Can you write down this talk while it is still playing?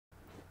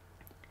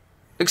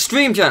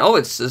Extreme giant. Oh,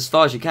 it's as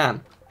far as you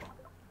can.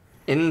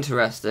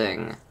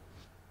 Interesting.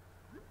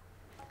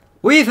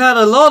 We've had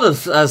a lot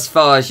of as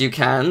far as you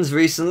cans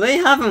recently,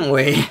 haven't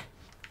we?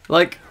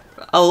 Like,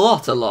 a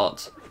lot.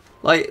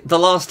 Like, the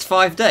last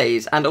 5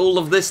 days, and all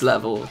of this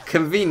level.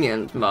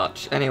 Convenient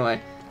much.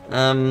 Anyway,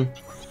 so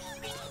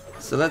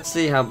let's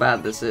see how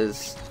bad this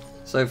is.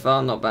 So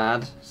far, not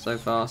bad. So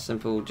far,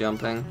 simple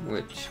jumping,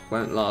 which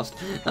won't last.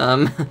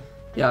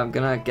 Yeah, I'm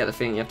gonna get a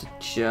feeling you have to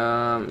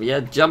jump.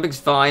 Yeah, jumping's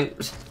fine.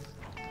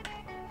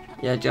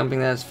 Yeah, jumping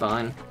there's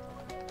fine.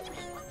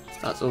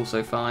 That's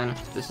also fine.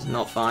 This is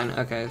not fine.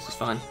 Okay, this is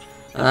fine.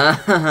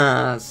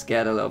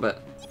 Scared a little bit.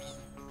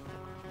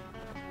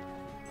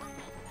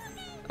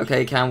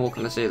 Okay, can walk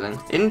on the ceiling.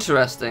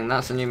 Interesting,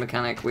 that's a new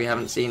mechanic we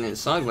haven't seen in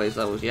sideways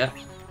levels yet.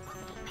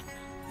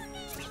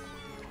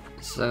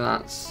 So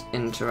that's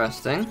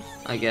interesting,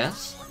 I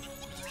guess.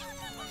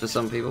 For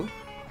some people.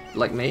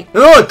 Like me.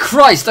 Oh,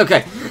 Christ!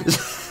 Okay!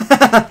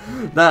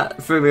 That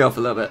threw me off a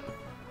little bit.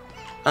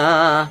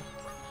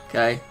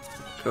 Okay.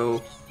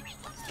 Cool.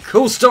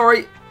 Cool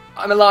story!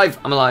 I'm alive!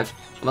 I'm alive.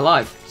 I'm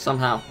alive.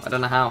 Somehow. I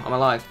don't know how. I'm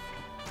alive.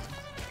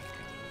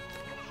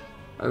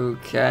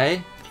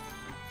 Okay.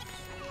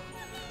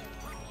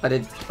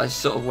 I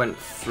sort of went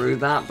through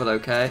that, but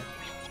okay.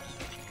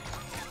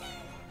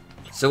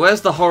 So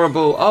where's the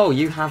horrible... Oh,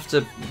 you have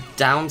to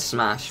down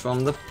smash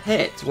from the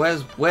pit.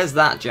 Where's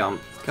that jump?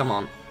 Come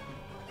on.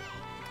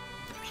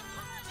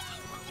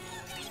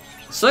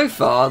 So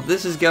far,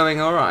 this is going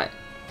alright.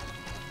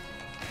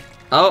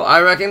 Oh,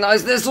 I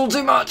recognise this all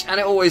too much, and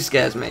it always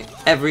scares me.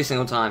 Every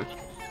single time.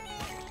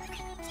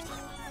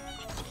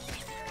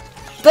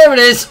 There it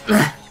is!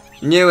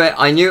 Knew it.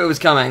 I knew it was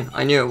coming.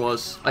 I knew it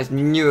was. I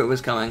knew it was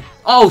coming.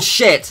 Oh,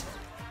 shit!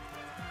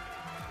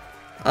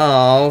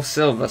 Oh,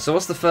 silver. So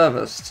what's the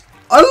furthest?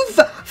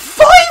 Over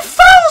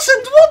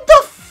 5,000! What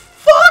the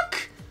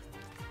fuck?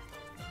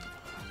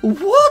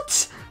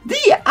 What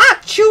the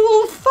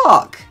actual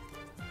fuck?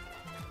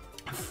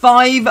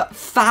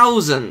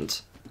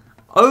 5,000.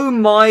 Oh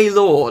my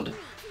lord.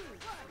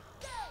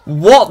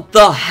 What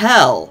the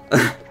hell?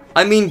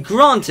 I mean,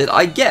 granted,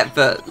 I get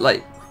that,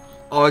 like,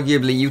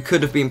 arguably you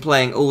could have been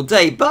playing all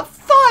day, but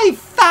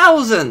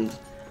 5,000!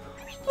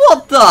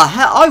 What the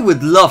hell? I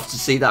would love to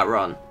see that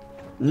run.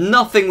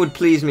 Nothing would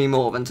please me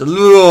more than to...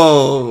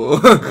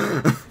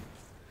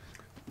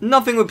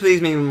 Nothing would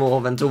please me more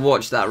than to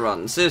watch that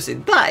run. Seriously,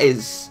 that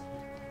is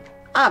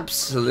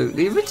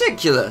absolutely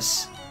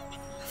ridiculous.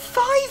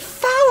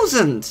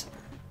 5,000!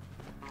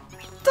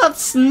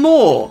 That's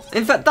more.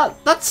 In fact,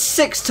 that's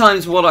 6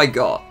 times what I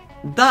got.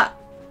 That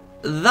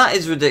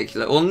is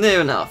ridiculous, or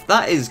near enough.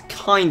 That is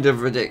kind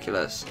of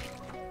ridiculous.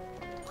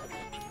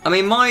 I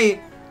mean, my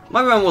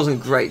run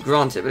wasn't great,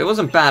 granted, but it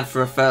wasn't bad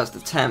for a first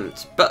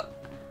attempt. But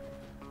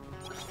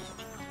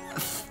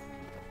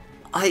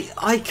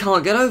I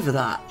can't get over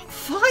that.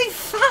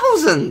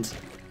 5,000.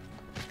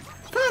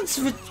 That's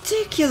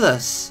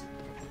ridiculous.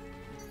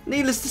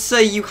 Needless to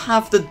say, you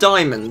have the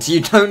diamonds. You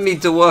don't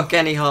need to work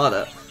any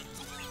harder.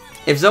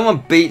 If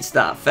someone beats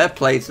that, fair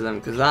play to them,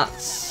 because that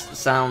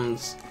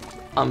sounds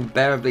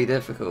unbearably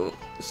difficult.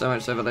 So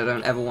much so that I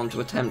don't ever want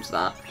to attempt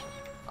that.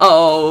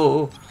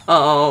 Oh!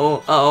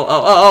 Oh! Oh!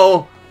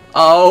 Oh!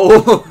 Oh!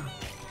 Oh!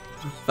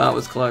 That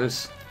was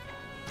close.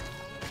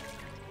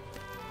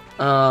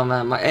 Oh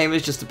man, my aim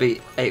is just to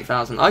beat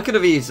 8,000. I could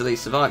have easily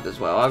survived as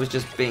well. I was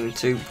just being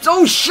too...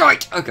 Oh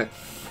shite! Okay.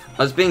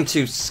 I was being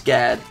too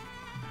scared.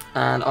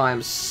 And I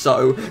am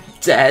so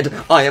dead.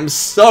 I am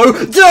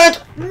so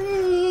dead!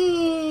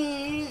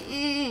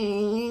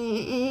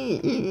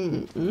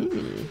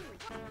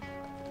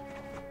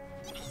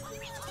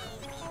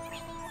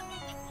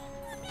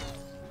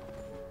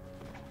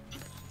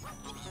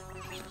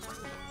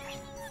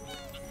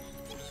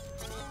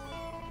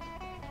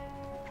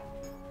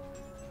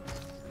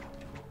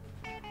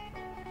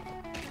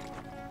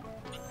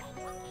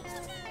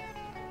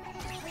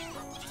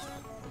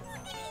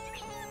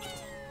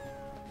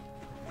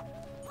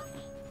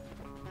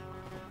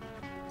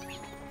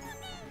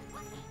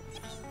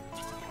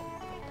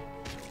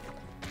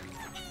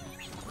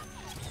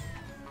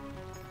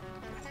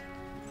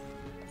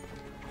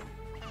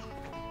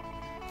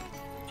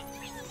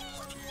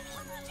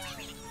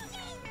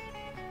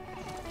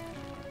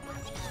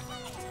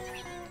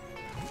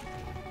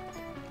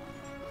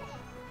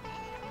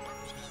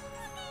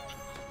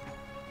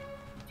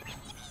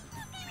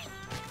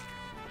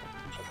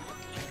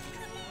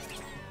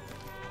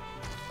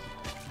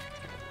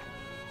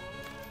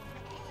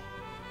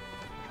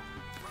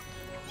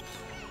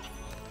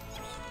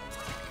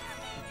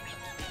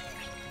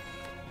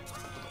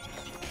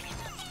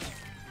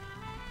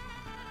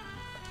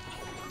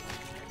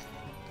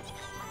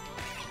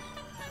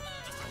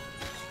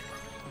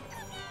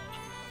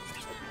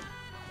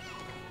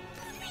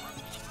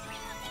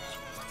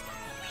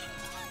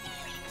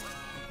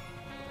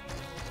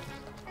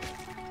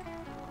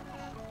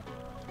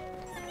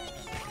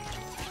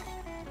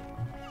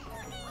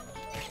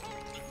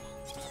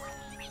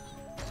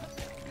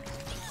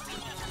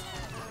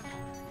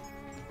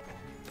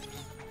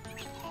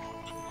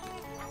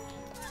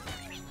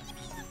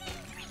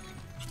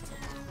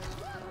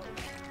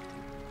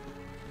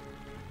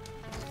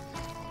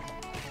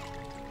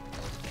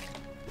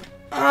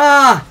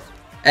 Ah!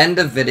 End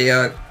of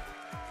video.